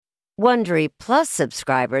Wondery Plus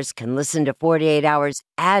subscribers can listen to 48 Hours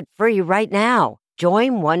ad-free right now.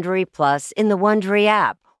 Join Wondery Plus in the Wondery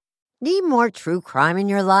app. Need more true crime in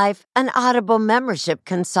your life? An Audible membership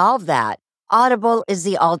can solve that. Audible is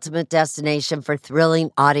the ultimate destination for thrilling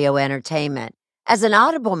audio entertainment. As an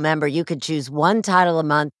Audible member, you can choose one title a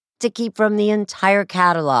month to keep from the entire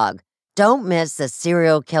catalog. Don't miss The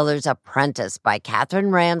Serial Killer's Apprentice by Katherine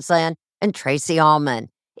Ramsland and Tracy Ullman.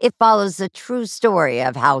 It follows the true story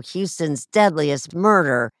of how Houston's deadliest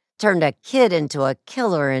murder turned a kid into a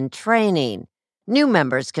killer in training. New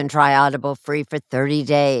members can try Audible free for 30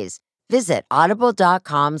 days. Visit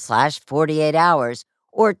audible.com/48 hours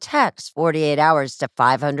or text 48 hours to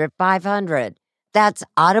 500-500. That's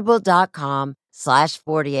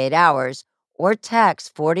audible.com/48 hours or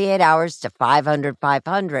text 48 hours to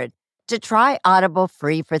 500-500 to try Audible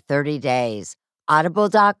free for 30 days.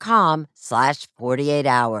 Audible.com/48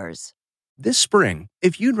 hours. This spring,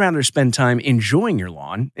 if you'd rather spend time enjoying your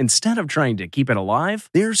lawn instead of trying to keep it alive,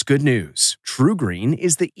 there's good news. True Green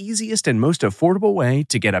is the easiest and most affordable way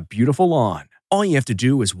to get a beautiful lawn. All you have to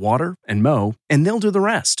do is water and mow, and they'll do the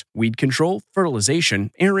rest. Weed control,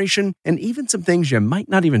 fertilization, aeration, and even some things you might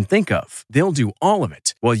not even think of. They'll do all of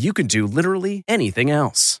it, while you can do literally anything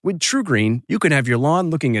else. With True Green, you can have your lawn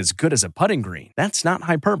looking as good as a putting green. That's not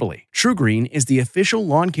hyperbole. True Green is the official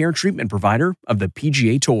lawn care treatment provider of the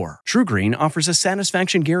PGA Tour. True Green offers a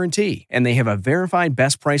satisfaction guarantee, and they have a verified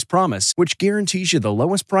best price promise, which guarantees you the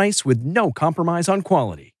lowest price with no compromise on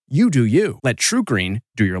quality. You do you. Let True Green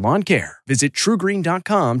do your lawn care. Visit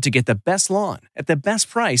TrueGreen.com to get the best lawn at the best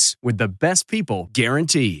price with the best people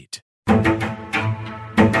guaranteed.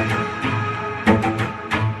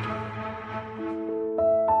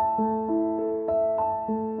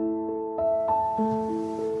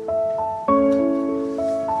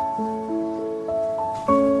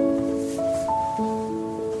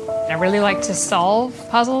 I really like to solve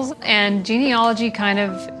puzzles, and genealogy kind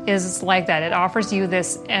of is like that. It offers you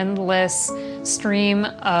this endless stream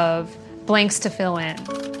of blanks to fill in.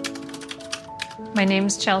 My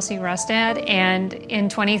name's Chelsea Rustad, and in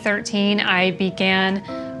 2013, I began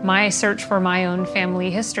my search for my own family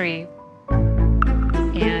history.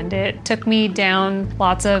 And it took me down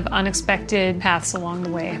lots of unexpected paths along the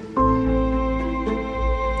way.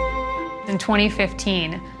 In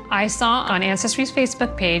 2015, I saw on Ancestry's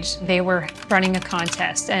Facebook page they were running a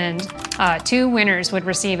contest, and 2 winners would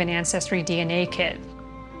receive an Ancestry DNA kit.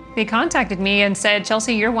 They contacted me and said,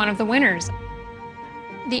 "Chelsea, you're one of the winners."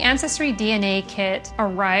 The Ancestry DNA kit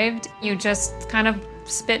arrived. You just kind of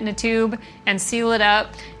spit in a tube and seal it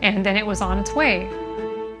up, and then it was on its way.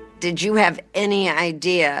 Did you have any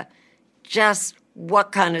idea just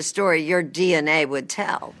what kind of story your DNA would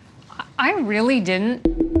tell? I really didn't.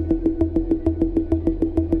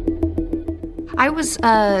 I was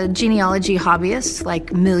a genealogy hobbyist,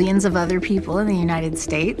 like millions of other people in the United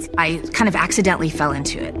States. I kind of accidentally fell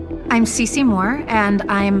into it. I'm Cece Moore, and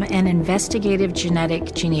I'm an investigative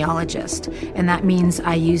genetic genealogist, and that means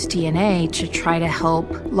I use DNA to try to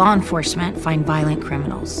help law enforcement find violent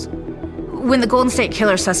criminals. When the Golden State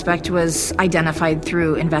Killer suspect was identified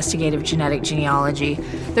through investigative genetic genealogy,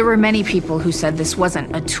 there were many people who said this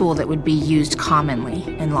wasn't a tool that would be used commonly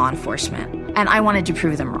in law enforcement, and I wanted to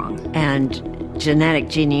prove them wrong. And genetic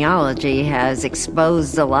genealogy has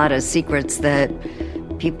exposed a lot of secrets that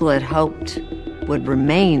people had hoped would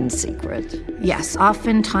remain secret. Yes,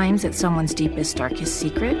 oftentimes it's someone's deepest, darkest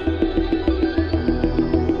secret.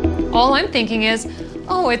 All I'm thinking is,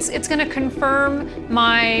 it's going to confirm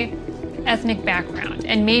my ethnic background,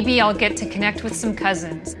 and maybe I'll get to connect with some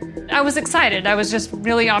cousins. I was excited. I was just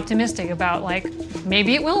really optimistic about,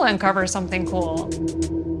 maybe it will uncover something cool.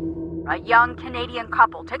 A young Canadian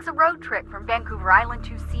couple takes a road trip from Vancouver Island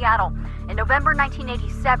to Seattle in November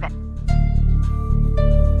 1987.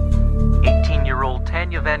 18-year-old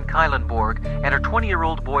Tanya Van Kylenborg and her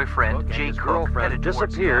 20-year-old boyfriend, Jay Cook, had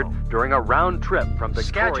disappeared during a round trip from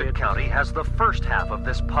Victoria. Skagit County has the first half of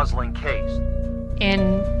this puzzling case.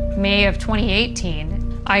 In May of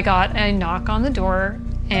 2018, I got a knock on the door,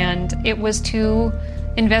 and it was 2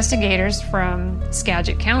 investigators from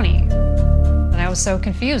Skagit County. And I was so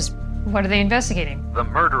confused. What are they investigating? The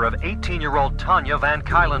murder of 18-year-old Tanya Van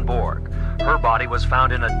Kylenborg. Her body was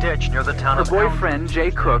found in a ditch near the town of Her boyfriend, Jay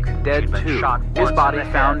Cook, dead too. His body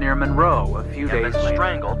found near Monroe a few days later.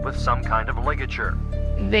 Strangled with some kind of ligature.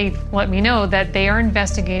 They let me know that they are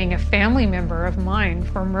investigating a family member of mine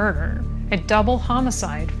for murder. A double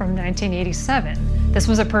homicide from 1987. This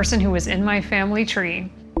was a person who was in my family tree.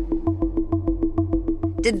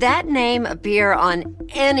 Did that name appear on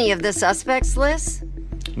any of the suspects' lists?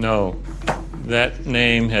 No, that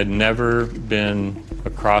name had never been a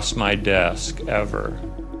cross my desk ever.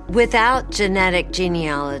 Without genetic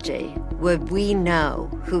genealogy, would we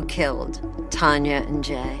know who killed Tanya and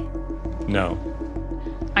Jay? No.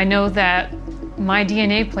 I know that my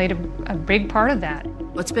DNA played a big part of that.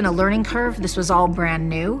 It's been a learning curve. This was all brand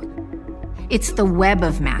new. It's the web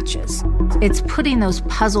of matches. It's putting those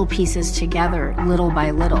puzzle pieces together little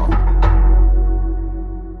by little.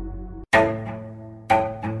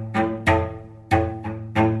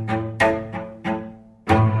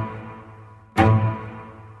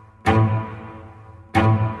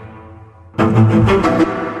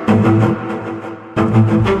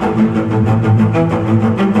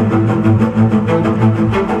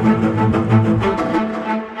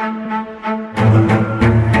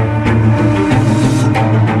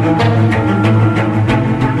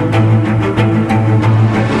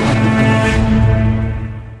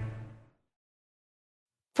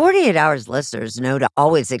 Hours listeners know to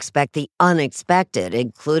always expect the unexpected,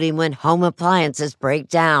 including when home appliances break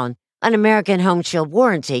down. An American Home Shield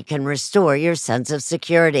warranty can restore your sense of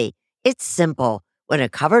security. It's simple. When a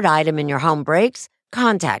covered item in your home breaks,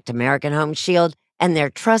 contact American Home Shield, and their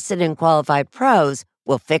trusted and qualified pros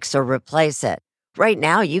will fix or replace it. Right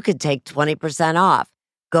now, you could take 20% off.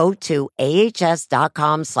 Go to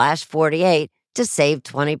ahs.com/48 to save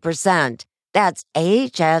 20%. That's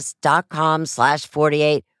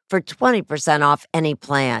ahs.com/48 for 20% off any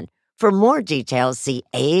plan. For more details, see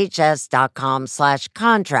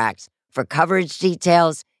ahs.com/contracts for coverage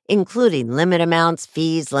details, including limit amounts,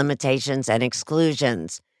 fees, limitations, and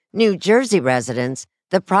exclusions. New Jersey residents,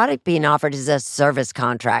 the product being offered is a service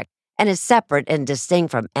contract and is separate and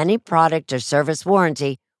distinct from any product or service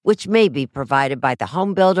warranty which may be provided by the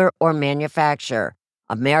home builder or manufacturer.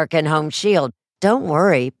 American Home Shield. Don't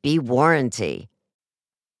worry, be warranty.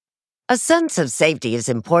 A sense of safety is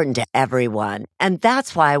important to everyone, and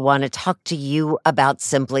that's why I want to talk to you about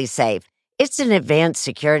SimpliSafe. It's an advanced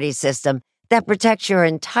security system that protects your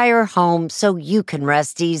entire home so you can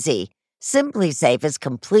rest easy. SimpliSafe is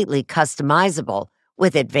completely customizable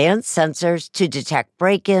with advanced sensors to detect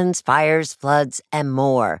break-ins, fires, floods, and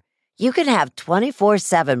more. You can have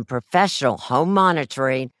 24/7 professional home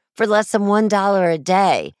monitoring for less than $1 a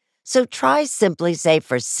day. So try SimpliSafe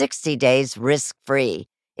for 60 days risk-free.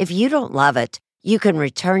 If you don't love it, you can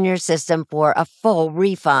return your system for a full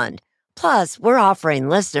refund. Plus, we're offering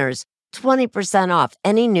listeners 20% off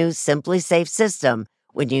any new SimpliSafe system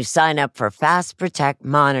when you sign up for Fast Protect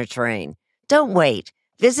monitoring. Don't wait.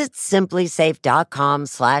 Visit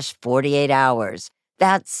SimpliSafe.com/48 hours.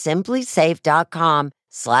 That's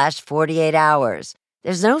SimpliSafe.com/48 hours.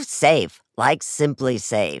 There's no safe like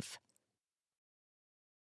SimpliSafe.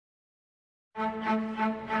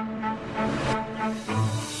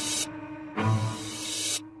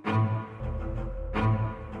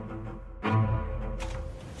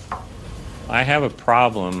 I have a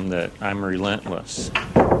problem that I'm relentless,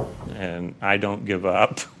 and I don't give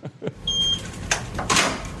up.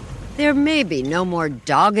 There may be no more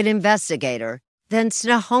dogged investigator than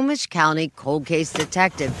Snohomish County cold case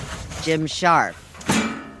detective Jim Sharp,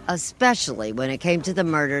 especially when it came to the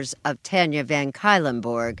murders of Tanya Van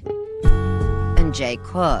Cuylenborg and Jay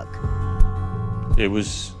Cook. It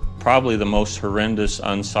was probably the most horrendous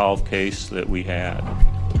unsolved case that we had.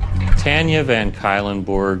 Tanya Van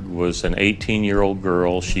Cuylenborg was an 18-year-old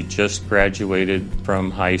girl. She just graduated from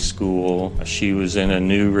high school. She was in a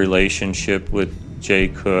new relationship with Jay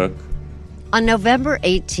Cook. On November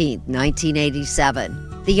 18, 1987,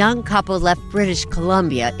 the young couple left British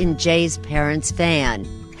Columbia in Jay's parents' van,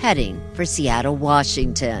 heading for Seattle,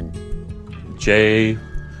 Washington. Jay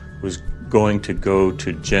was going to go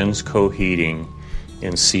to Gensco Heating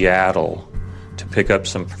in Seattle to pick up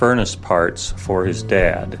some furnace parts for his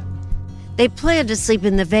dad. They planned to sleep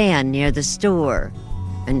in the van near the store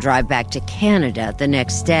and drive back to Canada the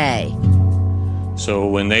next day. So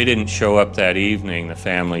when they didn't show up that evening, the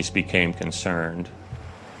families became concerned.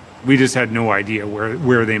 We just had no idea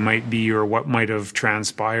where they might be or what might have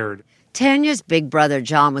transpired. Tanya's big brother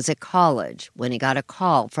John was at college when he got a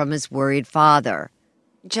call from his worried father.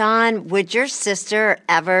 John, would your sister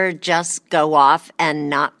ever just go off and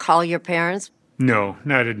not call your parents? No,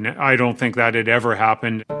 I don't think that had ever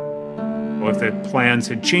happened. If the plans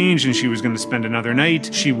had changed and she was going to spend another night,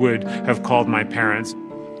 she would have called my parents.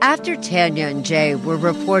 After Tanya and Jay were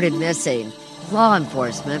reported missing, law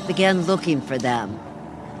enforcement began looking for them.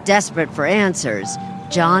 Desperate for answers,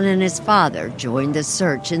 John and his father joined the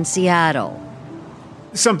search in Seattle.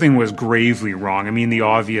 Something was gravely wrong. I mean, the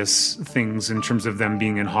obvious things in terms of them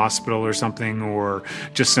being in hospital or something, or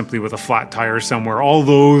just simply with a flat tire somewhere, all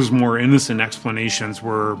those more innocent explanations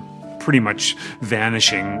were pretty much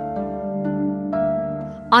vanishing.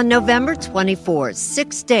 On November 24th,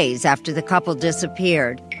 6 days after the couple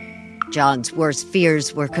disappeared, John's worst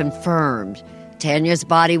fears were confirmed. Tanya's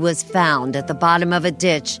body was found at the bottom of a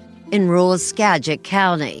ditch in rural Skagit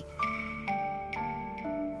County,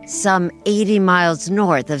 some 80 miles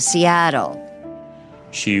north of Seattle.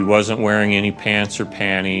 She wasn't wearing any pants or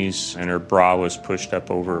panties, and her bra was pushed up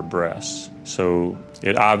over her breasts. So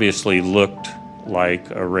it obviously looked like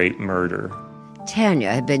a rape murder.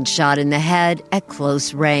 Tanya had been shot in the head at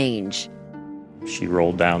close range. She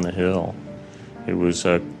rolled down the hill. It was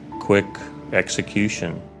a quick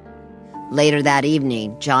execution. Later that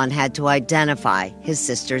evening, John had to identify his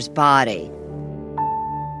sister's body.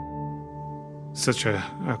 Such a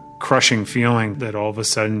crushing feeling that all of a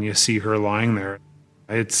sudden you see her lying there.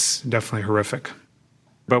 It's definitely horrific.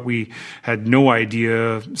 But we had no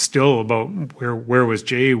idea still about where was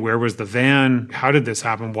Jay, where was the van, how did this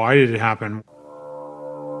happen, why did it happen?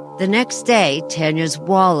 The next day, Tanya's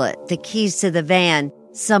wallet, the keys to the van,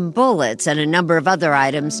 some bullets, and a number of other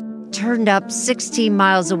items turned up 16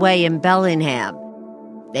 miles away in Bellingham.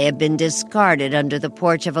 They had been discarded under the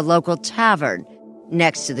porch of a local tavern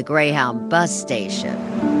next to the Greyhound bus station.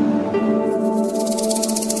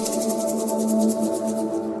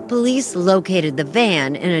 Police located the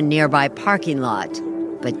van in a nearby parking lot,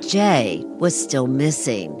 but Jay was still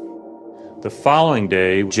missing. The following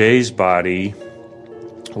day, Jay's body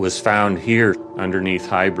was found here underneath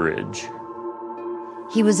High Bridge.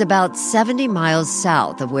 He was about 70 miles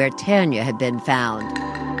south of where Tanya had been found.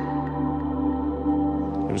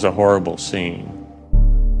 It was a horrible scene.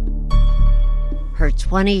 Her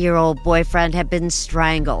 20-year-old boyfriend had been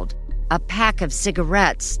strangled, a pack of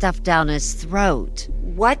cigarettes stuffed down his throat.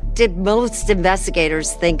 What did most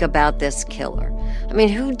investigators think about this killer? I mean,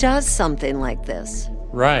 who does something like this?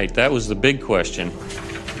 Right, that was the big question.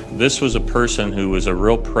 This was a person who was a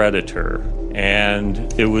real predator,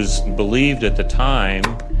 and it was believed at the time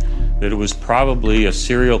that it was probably a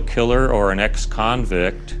serial killer or an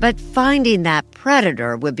ex-convict. But finding that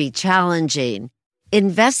predator would be challenging.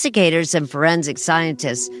 Investigators and forensic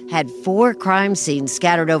scientists had 4 crime scenes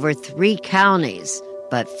scattered over 3 counties,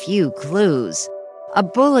 but few clues. A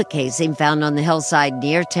bullet casing found on the hillside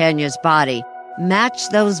near Tanya's body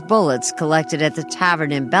matched those bullets collected at the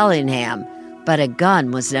tavern in Bellingham, but a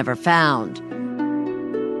gun was never found.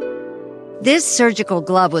 This surgical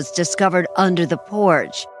glove was discovered under the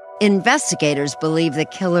porch. Investigators believe the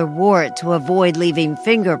killer wore it to avoid leaving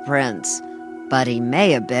fingerprints, but he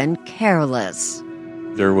may have been careless.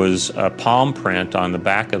 There was a palm print on the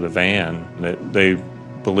back of the van that they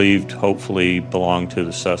believed hopefully belonged to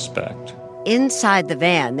the suspect. Inside the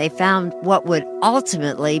van, they found what would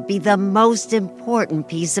ultimately be the most important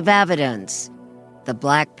piece of evidence: the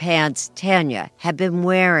black pants Tanya had been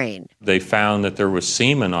wearing. They found that there was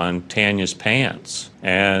semen on Tanya's pants.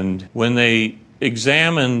 And when they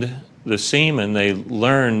examined the semen, they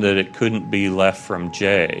learned that it couldn't be left from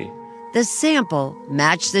Jay. The sample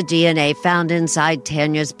matched the DNA found inside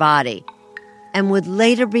Tanya's body and would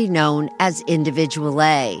later be known as Individual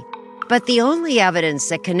A. But the only evidence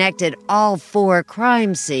that connected all 4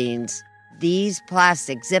 crime scenes, these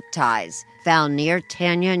plastic zip ties found near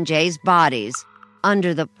Tanya and Jay's bodies,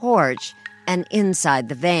 under the porch, and inside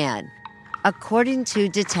the van. According to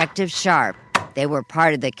Detective Sharp, they were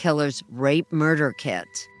part of the killer's rape murder kit.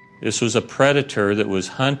 This was a predator that was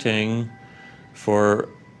hunting for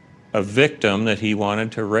a victim that he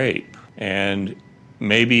wanted to rape. And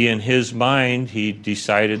maybe in his mind, he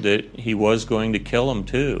decided that he was going to kill him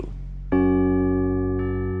too.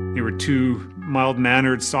 They were 2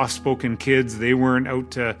 mild-mannered, soft-spoken kids. They weren't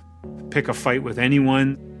out to pick a fight with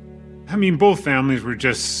anyone. I mean, both families were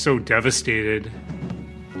just so devastated.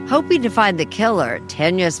 Hoping to find the killer,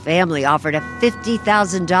 Tanya's family offered a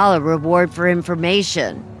 $50,000 reward for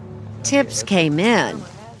information. Tips came in,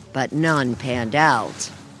 but none panned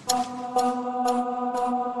out.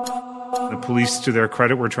 The police, to their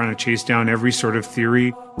credit, were trying to chase down every sort of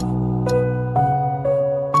theory.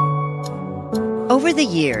 Over the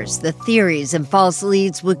years, the theories and false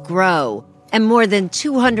leads would grow, and more than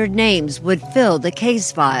 200 names would fill the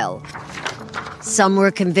case file. Some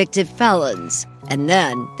were convicted felons, and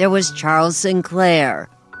then there was Charles Sinclair.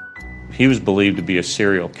 He was believed to be a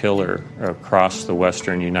serial killer across the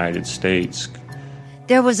western United States.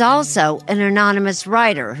 There was also an anonymous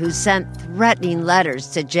writer who sent threatening letters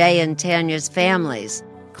to Jay and Tanya's families,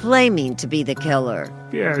 claiming to be the killer.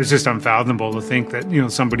 Yeah, it's just unfathomable to think that,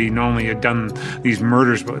 somebody not only had done these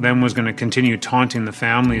murders, but then was going to continue taunting the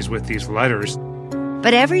families with these letters.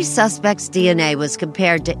 But every suspect's DNA was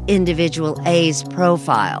compared to Individual A's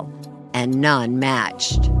profile, and none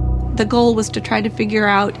matched. The goal was to try to figure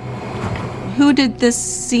out Who did this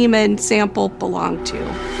semen sample belong to?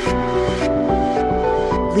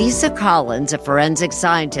 Lisa Collins, a forensic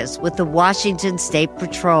scientist with the Washington State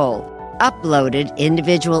Patrol, uploaded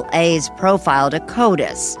Individual A's profile to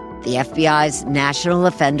CODIS, the FBI's National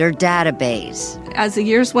Offender Database. As the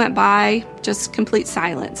years went by, just complete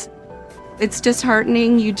silence. It's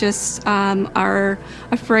disheartening. You just are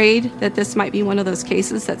afraid that this might be one of those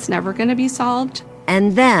cases that's never going to be solved.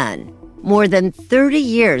 And then, more than 30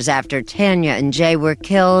 years after Tanya and Jay were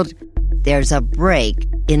killed, there's a break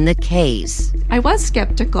in the case. I was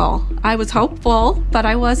skeptical. I was hopeful, but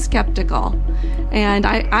I was skeptical. And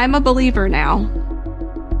I'm a believer now.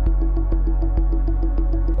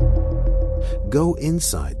 Go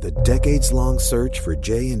inside the decades-long search for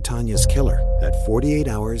Jay and Tanya's killer at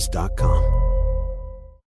 48hours.com.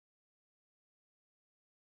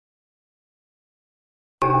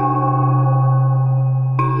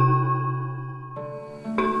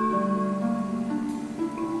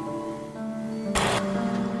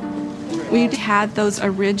 We'd had those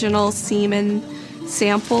original semen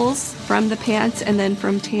samples from the pants and then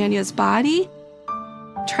from Tanya's body,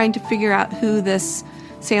 trying to figure out who this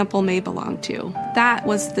sample may belong to. That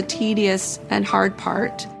was the tedious and hard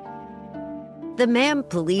part. The man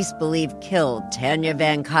police believe killed Tanya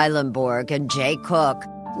Van Cuylenborg and Jay Cook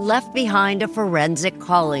left behind a forensic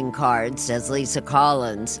calling card, says Lisa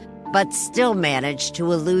Collins, but still managed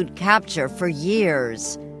to elude capture for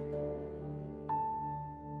years.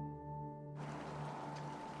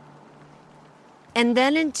 And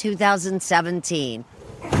then in 2017,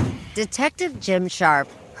 Detective Jim Sharp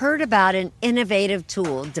heard about an innovative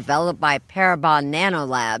tool developed by Parabon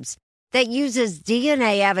Nanolabs that uses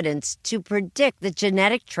DNA evidence to predict the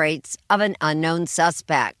genetic traits of an unknown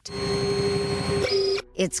suspect.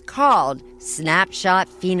 It's called snapshot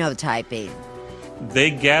phenotyping.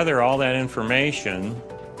 They gather all that information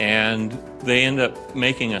and they end up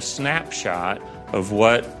making a snapshot of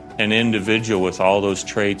what an individual with all those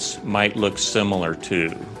traits might look similar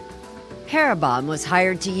to. Parabon was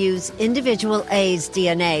hired to use Individual A's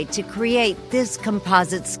DNA to create this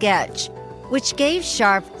composite sketch, which gave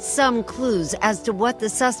Sharp some clues as to what the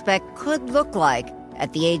suspect could look like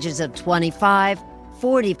at the ages of 25,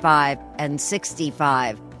 45, and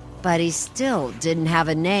 65. But he still didn't have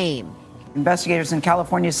a name. Investigators in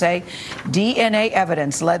California say DNA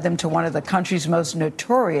evidence led them to one of the country's most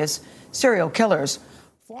notorious serial killers.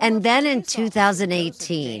 And then in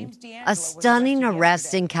 2018, a stunning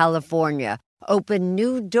arrest in California opened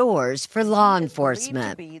new doors for law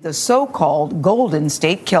enforcement. The so-called Golden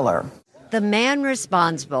State Killer. The man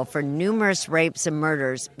responsible for numerous rapes and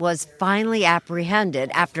murders was finally apprehended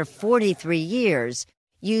after 43 years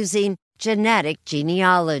using genetic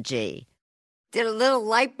genealogy. Did a little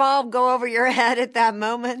light bulb go over your head at that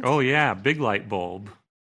moment? Oh, yeah, big light bulb.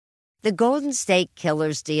 The Golden State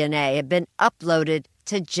Killer's DNA had been uploaded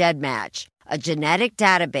to GEDmatch, a genetic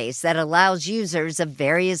database that allows users of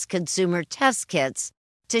various consumer test kits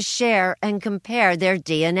to share and compare their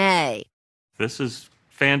DNA. This is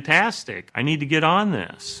fantastic. I need to get on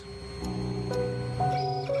this.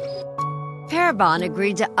 Parabon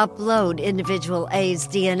agreed to upload Individual A's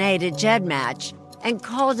DNA to GEDmatch and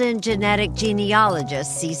called in genetic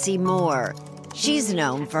genealogist Cece Moore. She's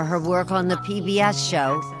known for her work on the PBS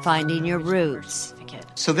show Finding Your Roots.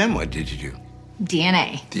 So then what did you do?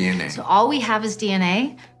 DNA. So all we have is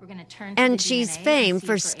DNA. We're going to turn to and she's famed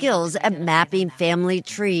for skills at mapping family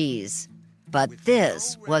trees. But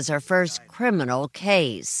this was her first criminal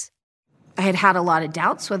case. I had had a lot of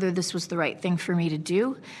doubts whether this was the right thing for me to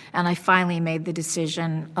do, and I finally made the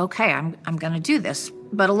decision, okay, I'm going to do this.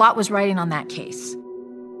 But a lot was riding on that case.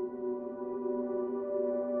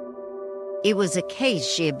 It was a case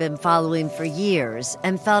she had been following for years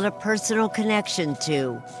and felt a personal connection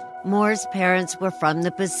to. Moore's parents were from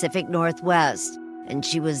the Pacific Northwest, and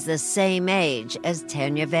she was the same age as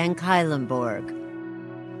Tanya Van Cuylenborg.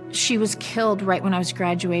 She was killed right when I was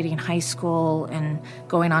graduating high school and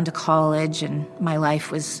going on to college, and my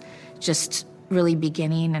life was just really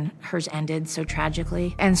beginning, and hers ended so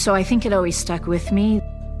tragically. And so I think it always stuck with me.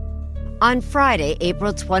 On Friday,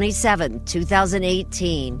 April 27,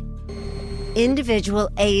 2018, Individual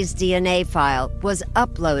A's DNA file was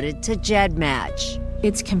uploaded to GEDmatch.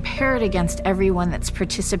 It's compared against everyone that's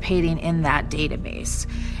participating in that database.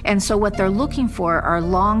 And so what they're looking for are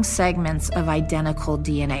long segments of identical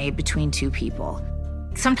DNA between two people.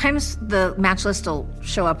 Sometimes the match list will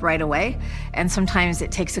show up right away, and sometimes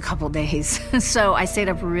it takes a couple days. So I stayed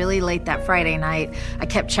up really late that Friday night. I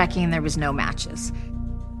kept checking, there was no matches.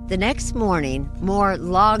 The next morning, Moore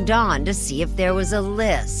logged on to see if there was a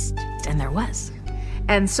list. And there was.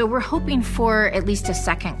 And so we're hoping for at least a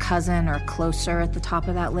second cousin or closer at the top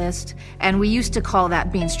of that list. And we used to call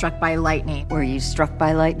that being struck by lightning. Were you struck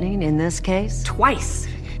by lightning in this case? Twice.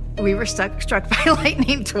 We were struck by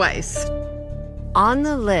lightning twice. On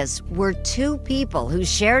the list were 2 people who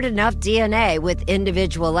shared enough DNA with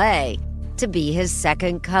individual A to be his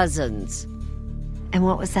second cousins. And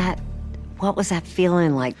what was that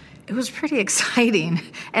feeling like? It was pretty exciting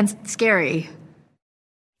and scary.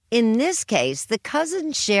 In this case, the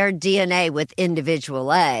cousins shared DNA with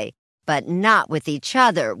individual A, but not with each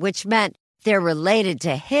other, which meant they're related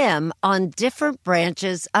to him on different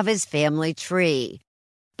branches of his family tree.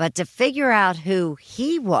 But to figure out who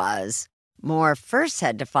he was, Moore first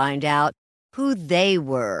had to find out who they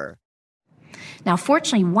were. Now,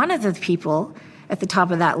 fortunately, one of the people at the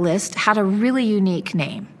top of that list had a really unique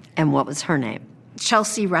name. And what was her name?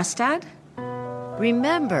 Chelsea Rustad.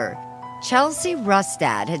 Remember, Chelsea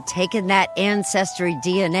Rustad had taken that Ancestry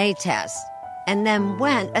DNA test and then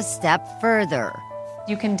went a step further.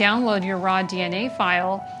 You can download your raw DNA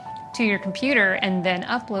file to your computer and then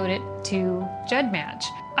upload it to GEDmatch.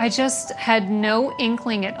 I just had no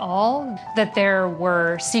inkling at all that there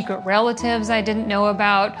were secret relatives I didn't know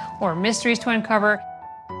about or mysteries to uncover.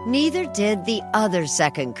 Neither did the other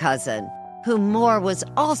second cousin, whom Moore was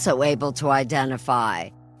also able to identify,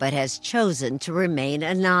 but has chosen to remain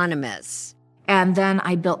anonymous. And then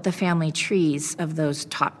I built the family trees of those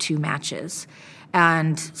top 2 matches.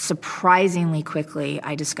 And surprisingly quickly,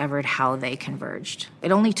 I discovered how they converged.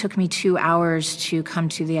 It only took me 2 hours to come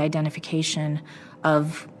to the identification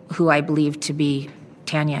of who I believed to be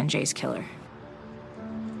Tanya and Jay's killer.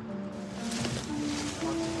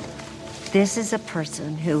 This is a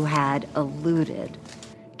person who had eluded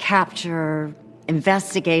capture,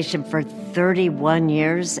 investigation for 31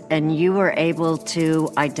 years, and you were able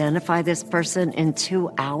to identify this person in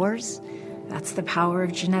 2 hours? That's the power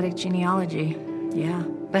of genetic genealogy, yeah.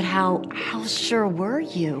 But how sure were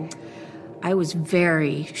you? I was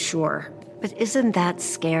very sure. But isn't that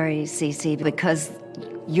scary, Cece? Because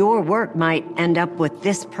your work might end up with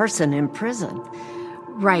this person in prison.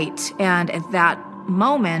 Right, and at that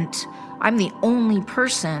moment, I'm the only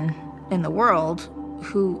person in the world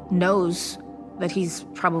who knows that he's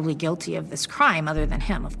probably guilty of this crime, other than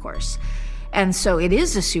him, of course. And so it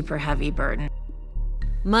is a super heavy burden.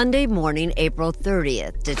 Monday morning, April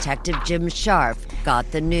 30th, Detective Jim Sharp got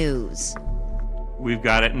the news. We've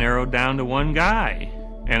got it narrowed down to one guy.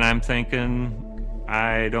 And I'm thinking,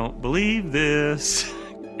 I don't believe this.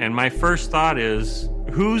 And my first thought is,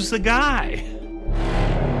 who's the guy?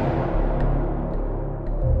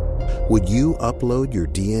 Would you upload your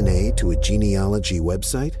DNA to a genealogy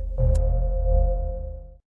website?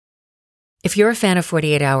 If you're a fan of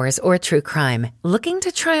 48 Hours or true crime, looking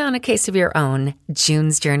to try on a case of your own,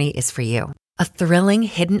 June's Journey is for you. A thrilling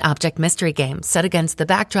hidden object mystery game set against the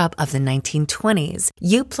backdrop of the 1920s.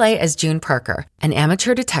 You play as June Parker, an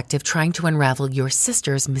amateur detective trying to unravel your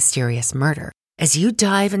sister's mysterious murder. As you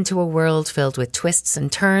dive into a world filled with twists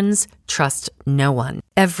and turns, trust no one.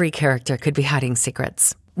 Every character could be hiding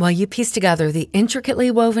secrets. While you piece together the intricately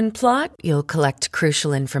woven plot, you'll collect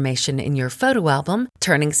crucial information in your photo album,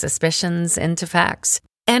 turning suspicions into facts.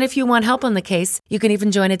 And if you want help on the case, you can even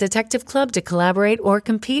join a detective club to collaborate or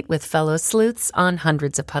compete with fellow sleuths on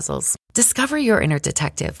hundreds of puzzles. Discover your inner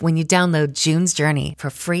detective when you download June's Journey for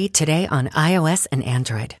free today on iOS and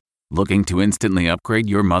Android. Looking to instantly upgrade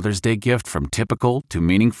your Mother's Day gift from typical to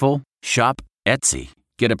meaningful? Shop Etsy.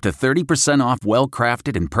 Get up to 30% off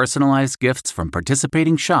well-crafted and personalized gifts from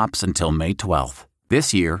participating shops until May 12th.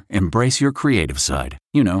 This year, embrace your creative side.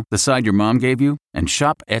 You know, the side your mom gave you. And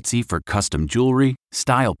shop Etsy for custom jewelry,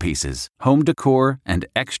 style pieces, home decor, and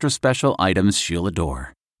extra special items she'll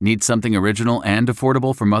adore. Need something original and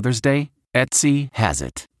affordable for Mother's Day? Etsy has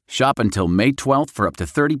it. Shop until May 12th for up to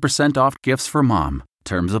 30% off gifts for mom.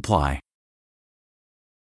 Terms apply.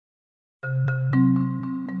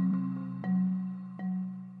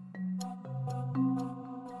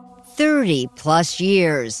 30+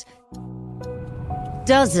 years,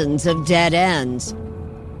 dozens of dead ends,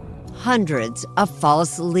 hundreds of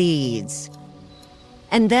false leads.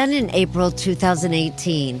 And then in April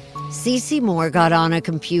 2018, Cece Moore got on a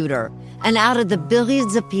computer and out of the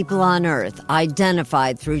billions of people on Earth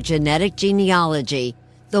identified through genetic genealogy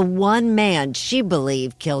the one man she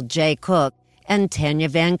believed killed Jay Cook and Tanya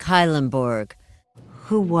Van Cuylenborg.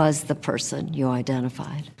 Who was the person you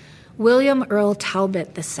identified? William Earl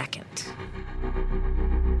Talbot II.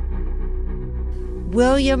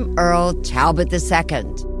 William Earl Talbot II.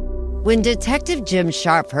 When Detective Jim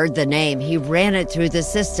Sharp heard the name, he ran it through the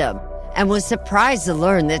system and was surprised to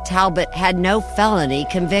learn that Talbot had no felony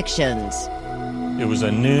convictions. It was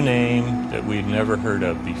a new name that we'd never heard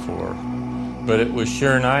of before. But it was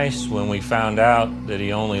sure nice when we found out that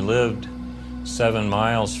he only lived 7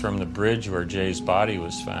 miles from the bridge where Jay's body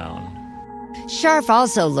was found. Scharf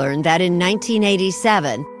also learned that in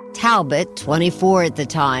 1987, Talbot, 24 at the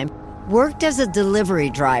time, worked as a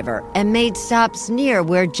delivery driver and made stops near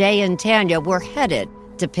where Jay and Tanya were headed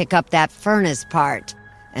to pick up that furnace part,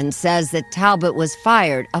 and says that Talbot was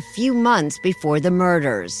fired a few months before the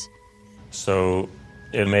murders. So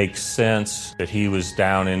it makes sense that he was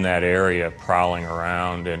down in that area prowling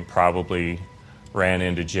around and probably ran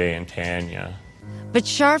into Jay and Tanya. But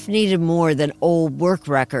Scharf needed more than old work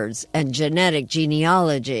records and genetic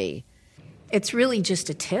genealogy. It's really just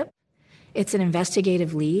a tip. It's an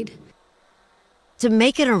investigative lead. To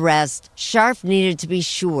make an arrest, Scharf needed to be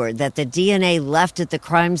sure that the DNA left at the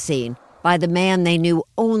crime scene by the man they knew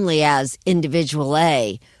only as Individual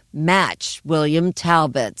A matched William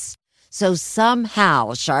Talbot's. So somehow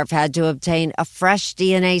Scharf had to obtain a fresh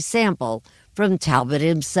DNA sample from Talbot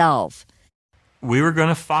himself. We were going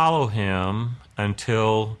to follow him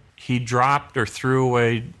until he dropped or threw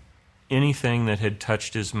away anything that had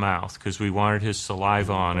touched his mouth, because we wanted his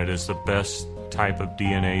saliva on it as the best type of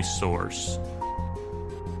DNA source.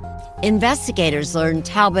 Investigators learned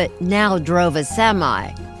Talbot now drove a semi,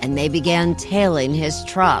 and they began tailing his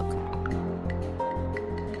truck.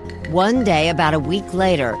 One day, about a week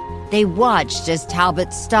later, they watched as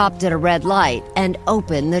Talbot stopped at a red light and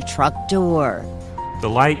opened the truck door. The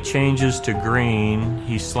light changes to green,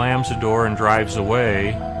 he slams the door and drives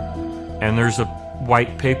away, and there's a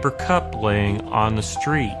white paper cup laying on the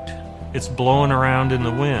street. It's blowing around in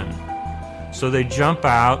the wind. So they jump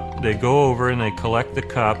out, they go over and they collect the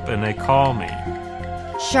cup and they call me.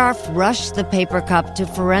 Scharf rushed the paper cup to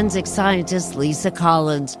forensic scientist Lisa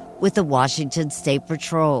Collins with the Washington State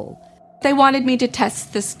Patrol. They wanted me to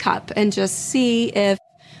test this cup and just see if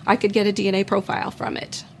I could get a DNA profile from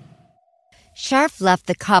it. Scharf left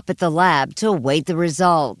the cup at the lab to await the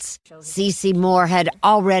results. Cece Moore had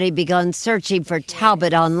already begun searching for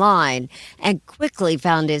Talbot online and quickly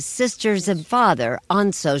found his sisters and father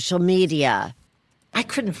on social media. I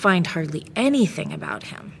couldn't find hardly anything about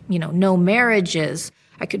him. No marriages.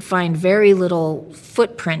 I could find very little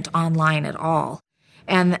footprint online at all.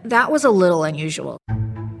 And that was a little unusual.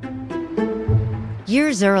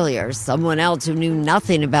 Years earlier, someone else who knew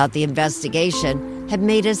nothing about the investigation had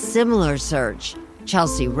made a similar search,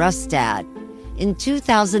 Chelsea Rustad. In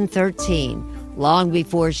 2013, long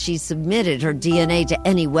before she submitted her DNA to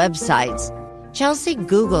any websites, Chelsea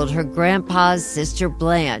Googled her grandpa's sister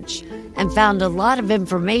Blanche and found a lot of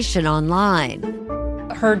information online.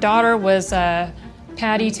 Her daughter was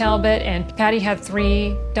Patty Talbot, and Patty had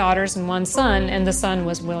 3 daughters and 1 son, and the son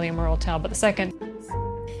was William Earl Talbot II.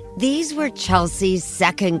 These were Chelsea's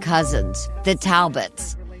second cousins, the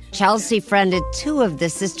Talbots. Chelsea friended 2 of the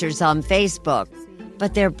sisters on Facebook,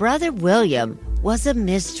 but their brother William was a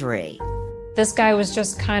mystery. This guy was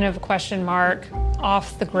just kind of a question mark,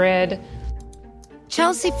 off the grid.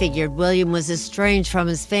 Chelsea figured William was estranged from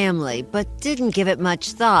his family, but didn't give it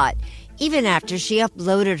much thought, even after she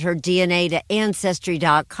uploaded her DNA to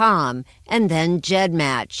Ancestry.com and then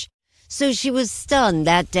GEDmatch. So she was stunned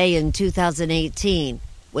that day in 2018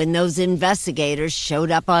 when those investigators showed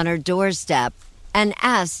up on her doorstep and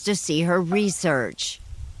asked to see her research.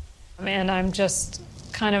 And I'm just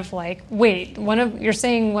kind of like, wait, you're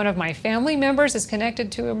saying one of my family members is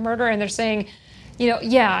connected to a murder? And they're saying,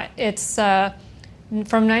 yeah, it's from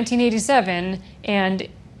 1987, and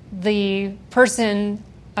the person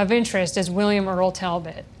of interest is William Earl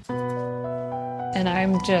Talbot. And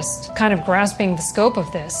I'm just kind of grasping the scope of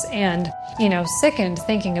this and, sickened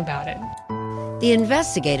thinking about it. The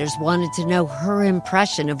investigators wanted to know her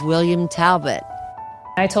impression of William Talbot.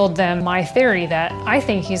 I told them my theory that I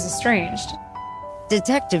think he's estranged.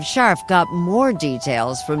 Detective Scharf got more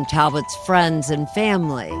details from Talbot's friends and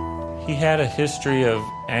family. He had a history of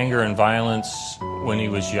anger and violence when he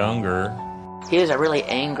was younger. He was a really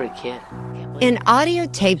angry kid. In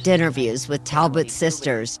audio-taped interviews with Talbot's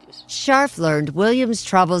sisters, Scharf learned William's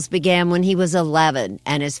troubles began when he was 11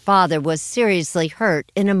 and his father was seriously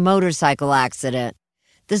hurt in a motorcycle accident.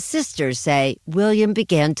 The sisters say William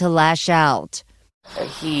began to lash out.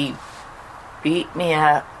 He beat me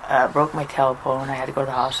up, broke my tailbone. I had to go to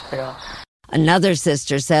the hospital. Another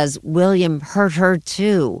sister says William hurt her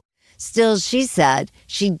too. Still, she said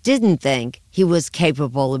she didn't think he was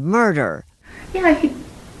capable of murder. Yeah, he'd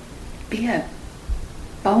be a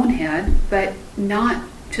bonehead, but not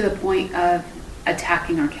to the point of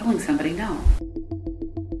attacking or killing somebody, no.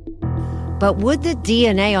 But would the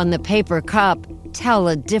DNA on the paper cup tell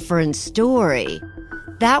a different story?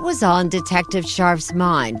 That was on Detective Scharf's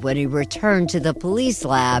mind when he returned to the police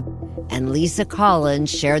lab and Lisa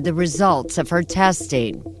Collins shared the results of her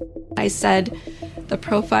testing. I said, the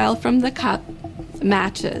profile from the cup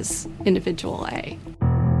matches individual A.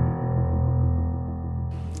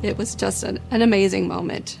 It was just an amazing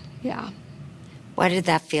moment, yeah. What did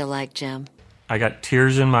that feel like, Jim? I got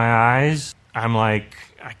tears in my eyes. I'm like,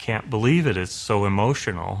 I can't believe it. It's so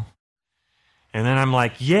emotional. And then I'm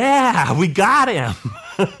like, yeah, we got him.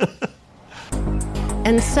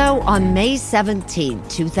 And so on May 17,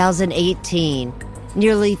 2018,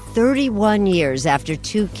 nearly 31 years after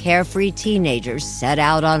two carefree teenagers set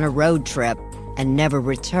out on a road trip and never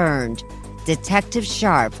returned, Detective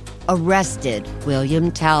Scharf arrested William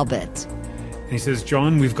Talbot. And he says,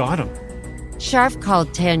 John, we've got him. Scharf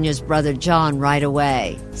called Tanya's brother John right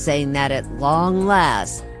away, saying that at long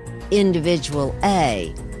last, individual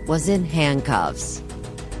A was in handcuffs.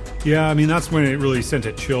 Yeah, I mean, that's when it really sent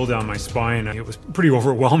a chill down my spine. It was pretty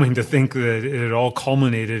overwhelming to think that it had all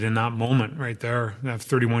culminated in that moment right there,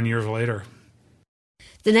 31 years later.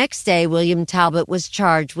 The next day, William Talbot was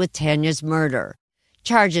charged with Tanya's murder.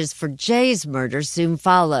 Charges for Jay's murder soon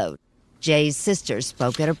followed. Jay's sister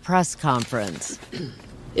spoke at a press conference.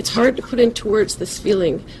 It's hard to put into words this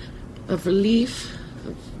feeling of relief,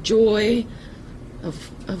 of joy,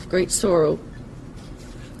 of great sorrow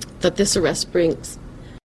that this arrest brings.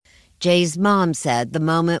 Jay's mom said the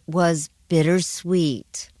moment was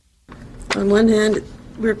bittersweet. On one hand,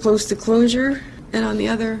 we're close to closure, and on the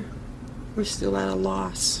other, we're still at a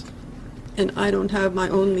loss. And I don't have my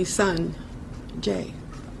only son, Jay.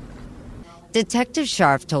 Detective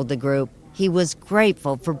Scharf told the group he was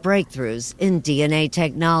grateful for breakthroughs in DNA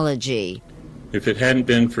technology. If it hadn't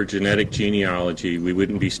been for genetic genealogy, we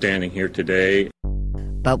wouldn't be standing here today.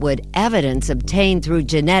 But would evidence obtained through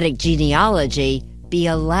genetic genealogy be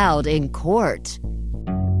allowed in court?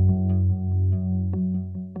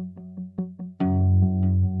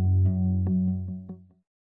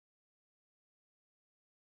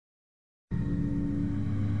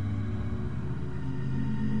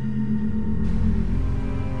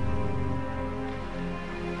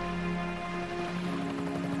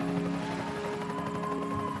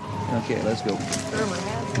 Okay, let's go.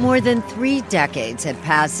 More than 3 decades had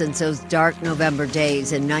passed since those dark November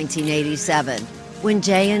days in 1987, when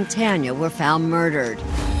Jay and Tanya were found murdered.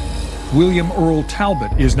 William Earl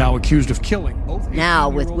Talbot is now accused of killing. Now,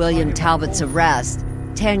 with William Talbot's arrest,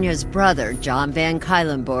 Tanya's brother, John Van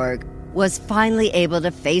Cuylenborg, was finally able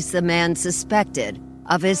to face the man suspected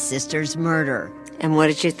of his sister's murder. And what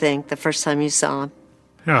did you think the first time you saw him?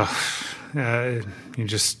 You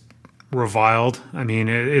just reviled. I mean,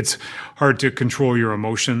 it's hard to control your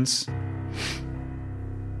emotions.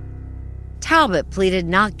 Talbot pleaded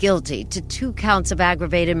not guilty to 2 counts of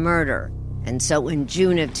aggravated murder. And so in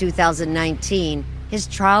June of 2019, his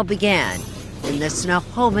trial began in the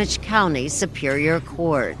Snohomish County Superior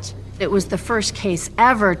Court. It was the first case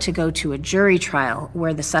ever to go to a jury trial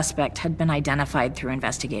where the suspect had been identified through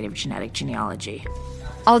investigative genetic genealogy.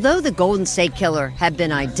 Although the Golden State Killer had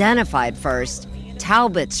been identified first,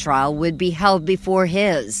 Talbot's trial would be held before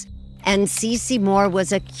his. And Cece Moore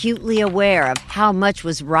was acutely aware of how much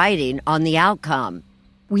was riding on the outcome.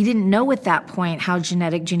 We didn't know at that point how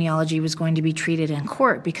genetic genealogy was going to be treated in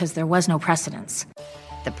court because there was no precedence.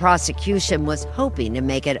 The prosecution was hoping to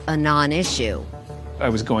make it a non-issue. I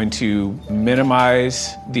was going to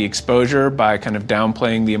minimize the exposure by kind of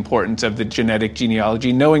downplaying the importance of the genetic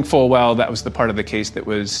genealogy, knowing full well that was the part of the case that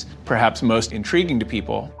was perhaps most intriguing to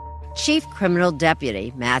people. Chief Criminal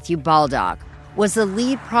Deputy Matthew Baldock was the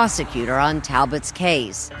lead prosecutor on Talbot's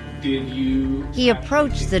case. He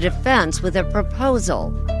approached the defense with a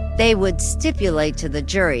proposal. They would stipulate to the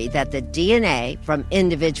jury that the DNA from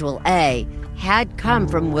individual A had come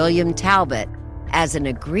from William Talbot as an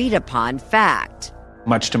agreed-upon fact.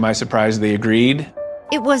 Much to my surprise, they agreed.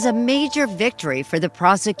 It was a major victory for the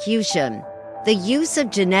prosecution. The use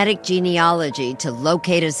of genetic genealogy to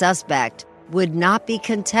locate a suspect would not be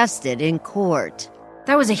contested in court.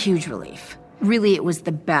 That was a huge relief. Really, it was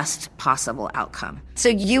the best possible outcome. So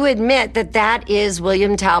you admit that that is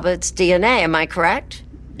William Talbot's DNA, am I correct?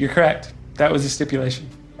 You're correct. That was the stipulation.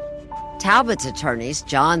 Talbot's attorneys,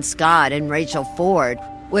 John Scott and Rachel Ford,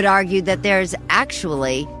 would argue that there's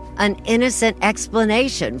actually an innocent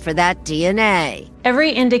explanation for that DNA.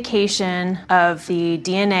 Every indication of the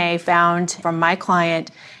DNA found from my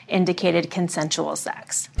client indicated consensual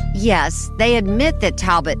sex. Yes, they admit that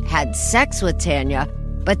Talbot had sex with Tanya,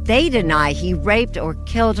 but they deny he raped or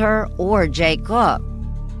killed her or Jay Cook.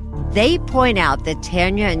 They point out that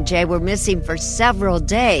Tanya and Jay were missing for several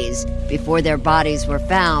days before their bodies were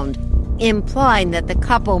found implying that the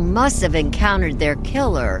couple must have encountered their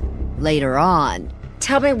killer later on.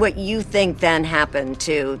 Tell me what you think then happened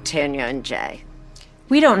to Tanya and Jay.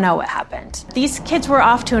 We don't know what happened. These kids were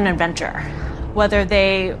off to an adventure. Whether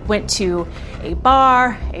they went to a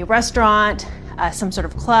bar, a restaurant, some sort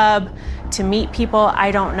of club to meet people,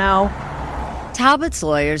 I don't know. Talbot's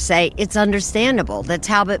lawyers say it's understandable that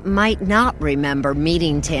Talbot might not remember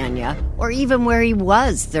meeting Tanya or even where he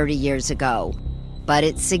was 30 years ago. But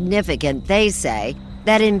it's significant, they say,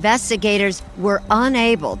 that investigators were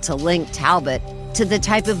unable to link Talbot to the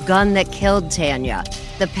type of gun that killed Tanya,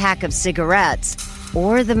 the pack of cigarettes,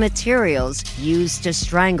 or the materials used to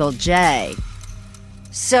strangle Jay.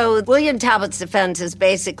 So William Talbot's defense is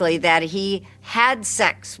basically that he had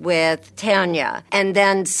sex with Tanya and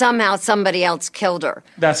then somehow somebody else killed her.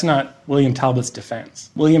 That's not William Talbot's defense.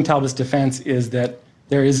 William Talbot's defense is that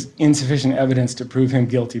there is insufficient evidence to prove him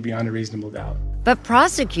guilty beyond a reasonable doubt. But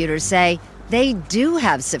prosecutors say they do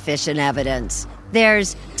have sufficient evidence.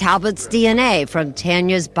 There's Talbot's DNA from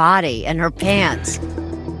Tanya's body and her pants.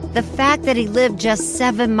 The fact that he lived just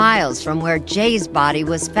 7 miles from where Jay's body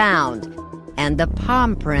was found, and the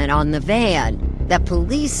palm print on the van that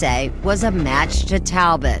police say was a match to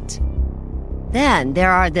Talbot. Then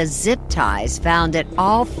there are the zip ties found at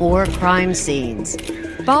all 4 crime scenes.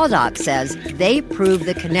 Baldock says they prove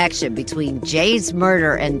the connection between Jay's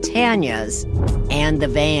murder and Tanya's and the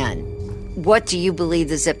van. What do you believe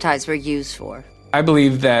the zip ties were used for? I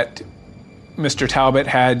believe that Mr. Talbot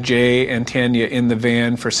had Jay and Tanya in the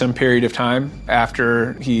van for some period of time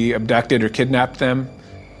after he abducted or kidnapped them,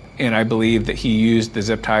 and I believe that he used the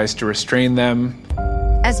zip ties to restrain them.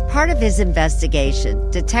 As part of his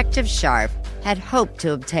investigation, Detective Sharp had hoped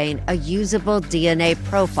to obtain a usable DNA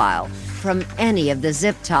profile from any of the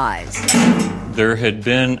zip ties. There had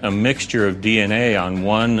been a mixture of DNA on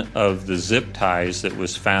one of the zip ties that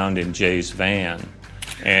was found in Jay's van,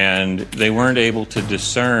 and they weren't able to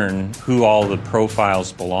discern who all the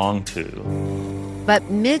profiles belonged to.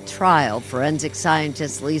 But mid-trial, forensic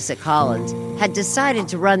scientist Lisa Collins had decided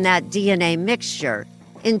to run that DNA mixture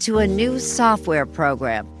into a new software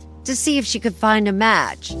program to see if she could find a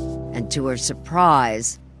match. And to her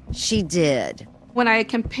surprise, she did. When I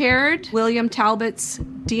compared William Talbot's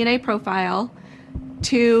DNA profile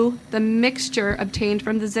to the mixture obtained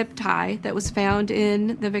from the zip tie that was found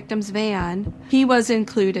in the victim's van, he was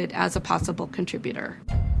included as a possible contributor.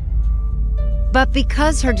 But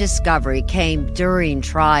because her discovery came during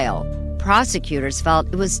trial, prosecutors felt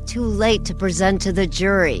it was too late to present to the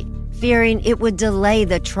jury, fearing it would delay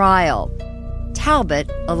the trial. Talbot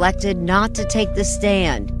elected not to take the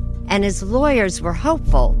stand, and his lawyers were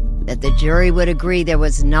hopeful that the jury would agree there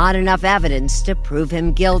was not enough evidence to prove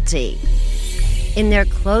him guilty. In their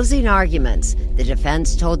closing arguments, the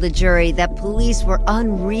defense told the jury that police were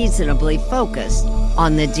unreasonably focused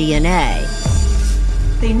on the DNA.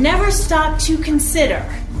 They never stopped to consider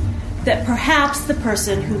that perhaps the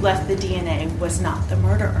person who left the DNA was not the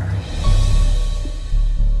murderer.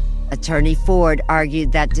 Attorney Ford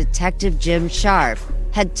argued that Detective Jim Sharp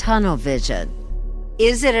had tunnel vision.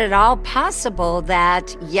 Is it at all possible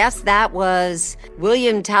that, yes, that was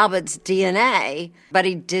William Talbot's DNA, but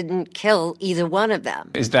he didn't kill either one of them?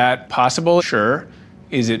 Is that possible? Sure.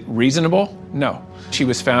 Is it reasonable? No. She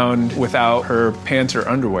was found without her pants or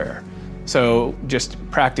underwear. So just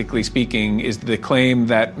practically speaking, is the claim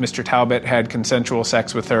that Mr. Talbot had consensual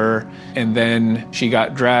sex with her and then she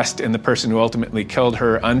got dressed and the person who ultimately killed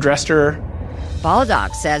her undressed her?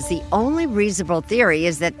 Baldock says the only reasonable theory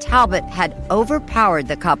is that Talbot had overpowered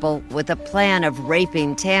the couple with a plan of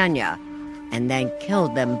raping Tanya and then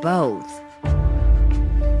killed them both.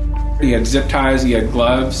 He had zip ties, he had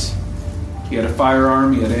gloves, he had a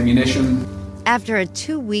firearm, he had ammunition. After a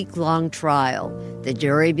 2-week-long trial, the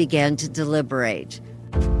jury began to deliberate.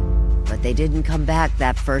 But they didn't come back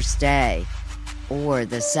that first day, or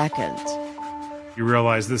the second. You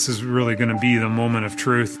realize this is really going to be the moment of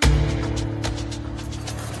truth.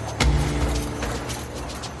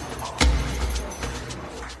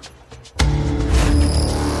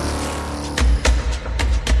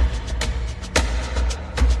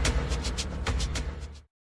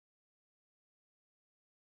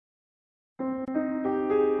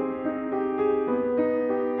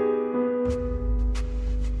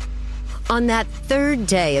 On that third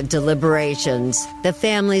day of deliberations, the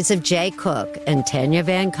families of Jay Cook and Tanya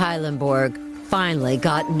Van Cuylenborg finally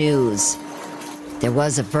got news. There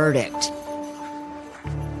was a verdict.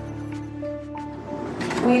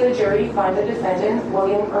 We, the jury, find the defendant,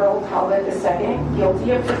 William Earl Talbot II,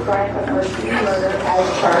 guilty of the crime of first-degree murder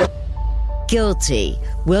as charged. Guilty.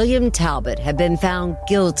 William Talbot had been found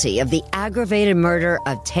guilty of the aggravated murder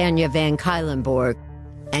of Tanya Van Cuylenborg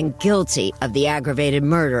and guilty of the aggravated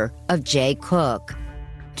murder of Jay Cook.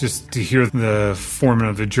 Just to hear the foreman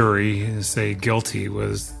of the jury say guilty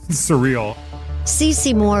was surreal.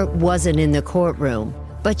 Cece Moore wasn't in the courtroom,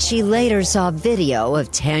 but she later saw video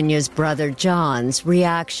of Tanya's brother John's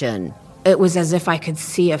reaction. It was as if I could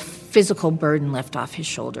see a physical burden lift off his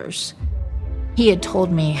shoulders. He had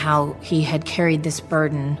told me how he had carried this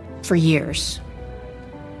burden for years.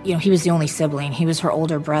 You know, he was the only sibling. He was her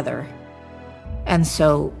older brother. And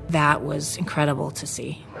so that was incredible to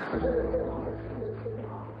see.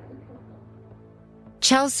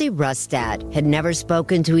 Chelsea Rustad had never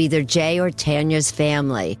spoken to either Jay or Tanya's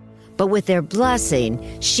family, but with their blessing,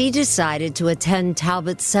 she decided to attend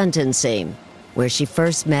Talbot's sentencing, where she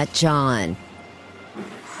first met John.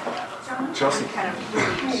 Chelsea.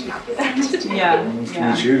 Yeah.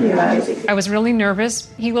 Nice to meet you. I was really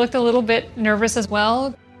nervous. He looked a little bit nervous as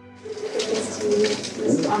well.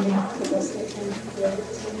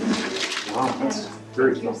 Wow, that's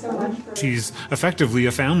very cool. She's effectively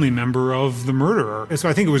a family member of the murderer. So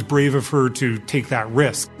I think it was brave of her to take that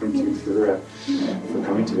risk. Thank you for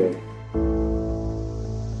coming today.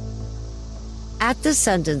 At the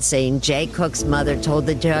sentencing, Jay Cook's mother told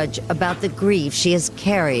the judge about the grief she has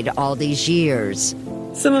carried all these years.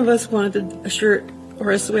 Some of us wanted a shirt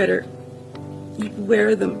or a sweater. You could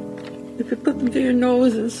wear them. You could put them to your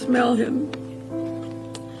nose and smell him.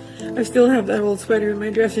 I still have that old sweater in my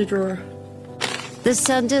dressing drawer. The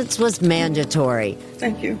sentence was mandatory.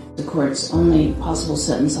 Thank you. The court's only possible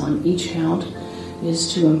sentence on each count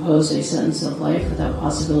is to impose a sentence of life without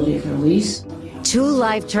possibility of release. 2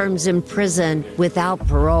 life terms in prison without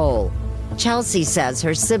parole. Chelsea says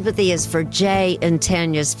her sympathy is for Jay and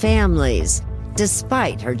Tanya's families,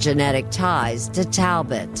 despite her genetic ties to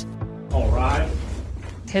Talbot. All right.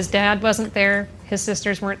 His dad wasn't there. His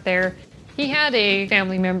sisters weren't there. He had a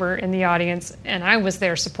family member in the audience, and I was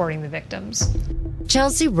there supporting the victims.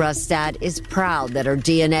 Chelsea Rustad is proud that her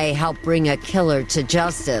DNA helped bring a killer to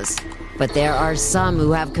justice. But there are some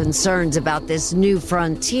who have concerns about this new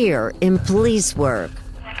frontier in police work.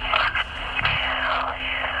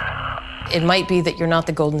 It might be that you're not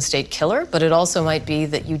the Golden State Killer, but it also might be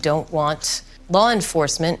that you don't want law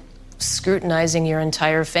enforcement scrutinizing your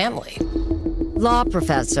entire family. Law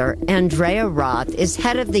professor Andrea Roth is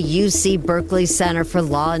head of the UC Berkeley Center for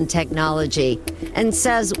Law and Technology and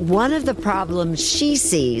says one of the problems she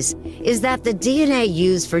sees is that the DNA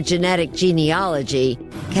used for genetic genealogy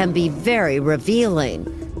can be very revealing.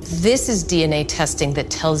 This is DNA testing that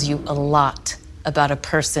tells you a lot about a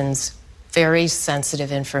person's very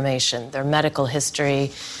sensitive information, their medical history,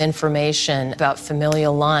 information about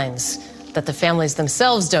familial lines that the families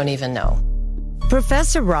themselves don't even know.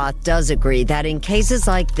 Professor Roth does agree that in cases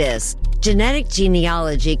like this, genetic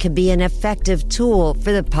genealogy can be an effective tool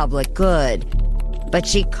for the public good. But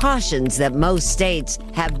she cautions that most states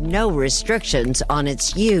have no restrictions on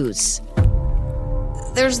its use.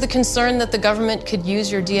 There's the concern that the government could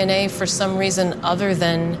use your DNA for some reason other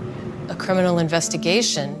than a criminal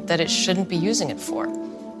investigation that it shouldn't be using it for.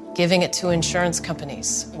 Giving it to insurance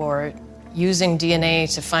companies or using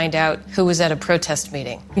DNA to find out who was at a protest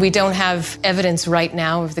meeting. We don't have evidence right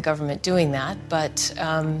now of the government doing that, but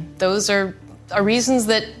those are reasons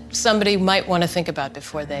that somebody might want to think about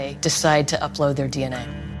before they decide to upload their DNA.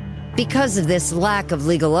 Because of this lack of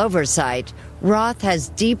legal oversight, Roth has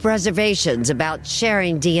deep reservations about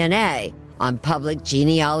sharing DNA on public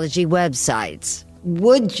genealogy websites.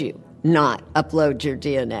 Would you not upload your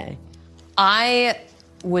DNA? I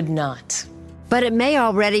would not. But it may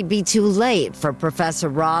already be too late for Professor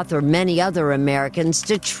Roth or many other Americans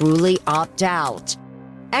to truly opt out.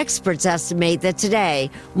 Experts estimate that today,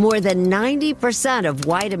 more than 90% of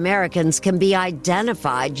white Americans can be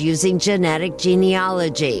identified using genetic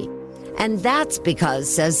genealogy. And that's because,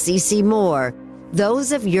 says Cece Moore,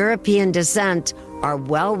 those of European descent are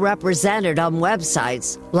well represented on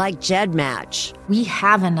websites like GEDmatch. We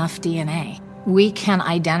have enough DNA. We can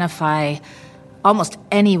identify almost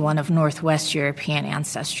anyone of Northwest European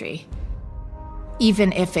ancestry.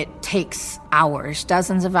 Even if it takes hours,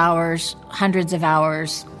 dozens of hours, hundreds of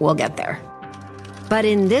hours, we'll get there. But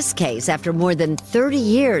in this case, after more than 30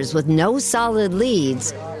 years with no solid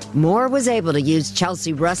leads, Moore was able to use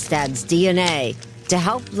Chelsea Rustad's DNA to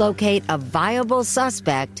help locate a viable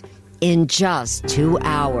suspect in just 2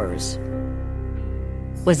 hours.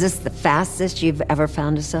 Was this the fastest you've ever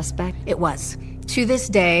found a suspect? It was. To this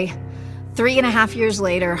day, 3.5 years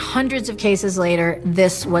later, hundreds of cases later,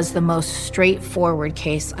 this was the most straightforward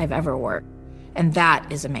case I've ever worked. And that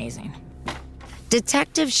is amazing.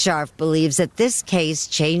 Detective Scharf believes that this case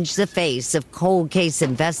changed the face of cold case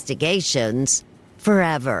investigations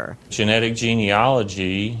forever. Genetic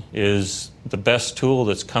genealogy is the best tool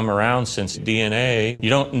that's come around since DNA. You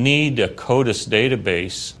don't need a CODIS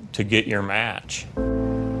database to get your match.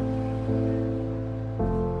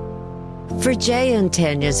 For Jay and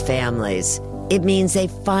Tanya's families, it means they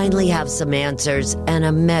finally have some answers and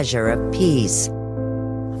a measure of peace.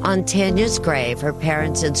 On Tanya's grave, her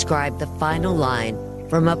parents inscribed the final line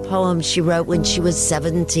from a poem she wrote when she was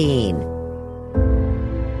 17.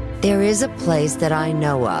 There is a place that I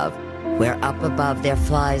know of, where up above there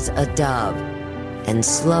flies a dove, and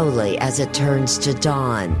slowly as it turns to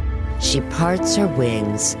dawn, she parts her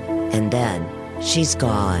wings, and then she's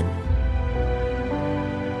gone.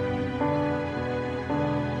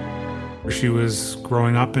 She was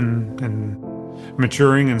growing up and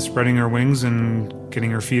maturing and spreading her wings and getting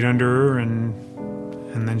her feet under her, and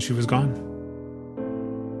then she was gone.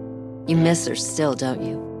 You miss her still, don't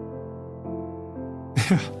you?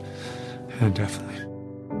 Yeah, definitely.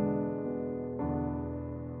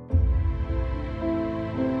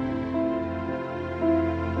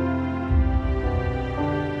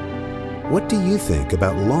 What do you think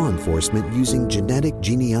about law enforcement using genetic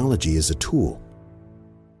genealogy as a tool?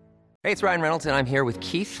 Hey, it's Ryan Reynolds, and I'm here with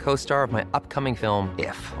Keith, co-star of my upcoming film,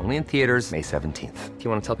 If, only in theaters May 17th. Do you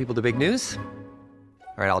want to tell people the big news?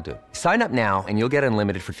 All right, I'll do it. Sign up now and you'll get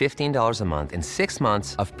unlimited for $15 a month and 6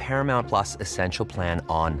 months of Paramount Plus Essential Plan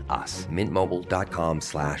on us.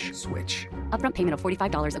 MintMobile.com/switch. Upfront payment of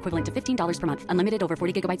 $45 equivalent to $15 per month. Unlimited over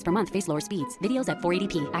 40 gigabytes per month. Face lower speeds. Videos at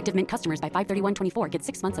 480p. Active Mint customers by 531.24 get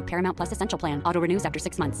 6 months of Paramount Plus Essential Plan. Auto renews after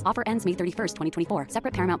 6 months. Offer ends May 31st, 2024.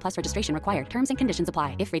 Separate Paramount Plus registration required. Terms and conditions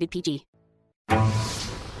apply if rated PG.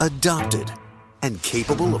 Adopted and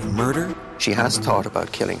capable of murder? She has thought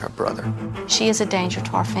about killing her brother. She is a danger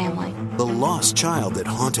to our family. The lost child that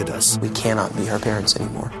haunted us. We cannot be her parents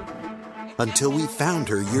anymore. Until we found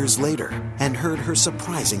her years later and heard her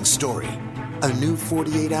surprising story. A new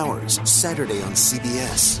 48 Hours, Saturday on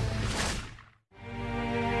CBS.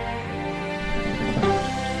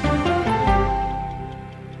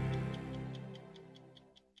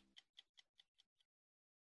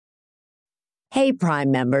 Hey, Prime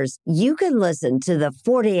members, you can listen to the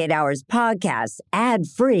 48 Hours podcast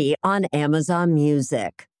ad-free on Amazon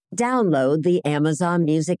Music. Download the Amazon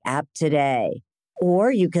Music app today.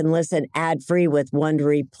 Or you can listen ad-free with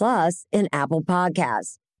Wondery Plus in Apple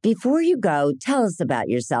Podcasts. Before you go, tell us about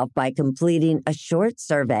yourself by completing a short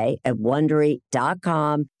survey at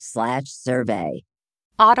Wondery.com/survey.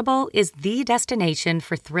 Audible is the destination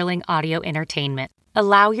for thrilling audio entertainment.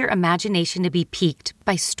 Allow your imagination to be piqued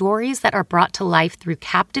by stories that are brought to life through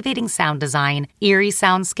captivating sound design, eerie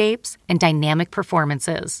soundscapes, and dynamic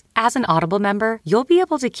performances. As an Audible member, you'll be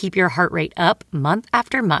able to keep your heart rate up month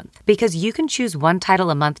after month because you can choose one title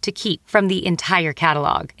a month to keep from the entire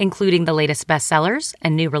catalog, including the latest bestsellers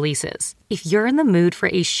and new releases. If you're in the mood for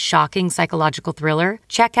a shocking psychological thriller,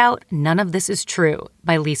 check out None of This Is True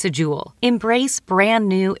by Lisa Jewell. Embrace brand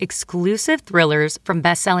new exclusive thrillers from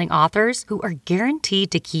best-selling authors who are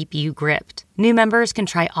guaranteed to keep you gripped. New members can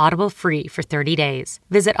try Audible free for 30 days.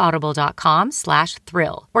 Visit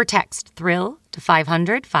audible.com/thrill or text thrill to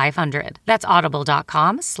 500-500. That's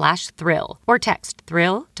audible.com/thrill or text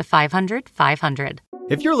thrill to 500-500.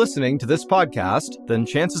 If you're listening to this podcast, then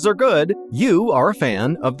chances are good you are a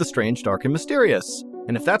fan of The Strange, Dark, and Mysterious.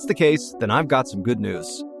 And if that's the case, then I've got some good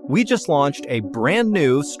news. We just launched a brand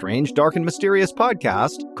new Strange, Dark, and Mysterious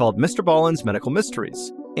podcast called Mr. Ballen's Medical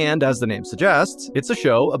Mysteries. And as the name suggests, it's a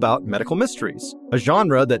show about medical mysteries, a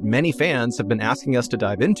genre that many fans have been asking us to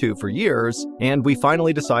dive into for years, and we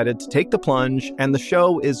finally decided to take the plunge, and the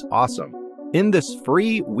show is awesome. In this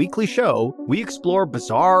free weekly show, we explore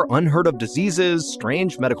bizarre, unheard of diseases,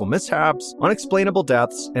 strange medical mishaps, unexplainable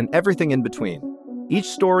deaths, and everything in between. Each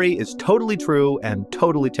story is totally true and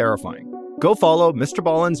totally terrifying. Go follow Mr.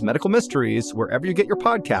 Ballen's Medical Mysteries wherever you get your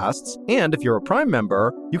podcasts, and if you're a Prime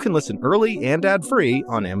member, you can listen early and ad-free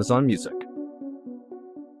on Amazon Music.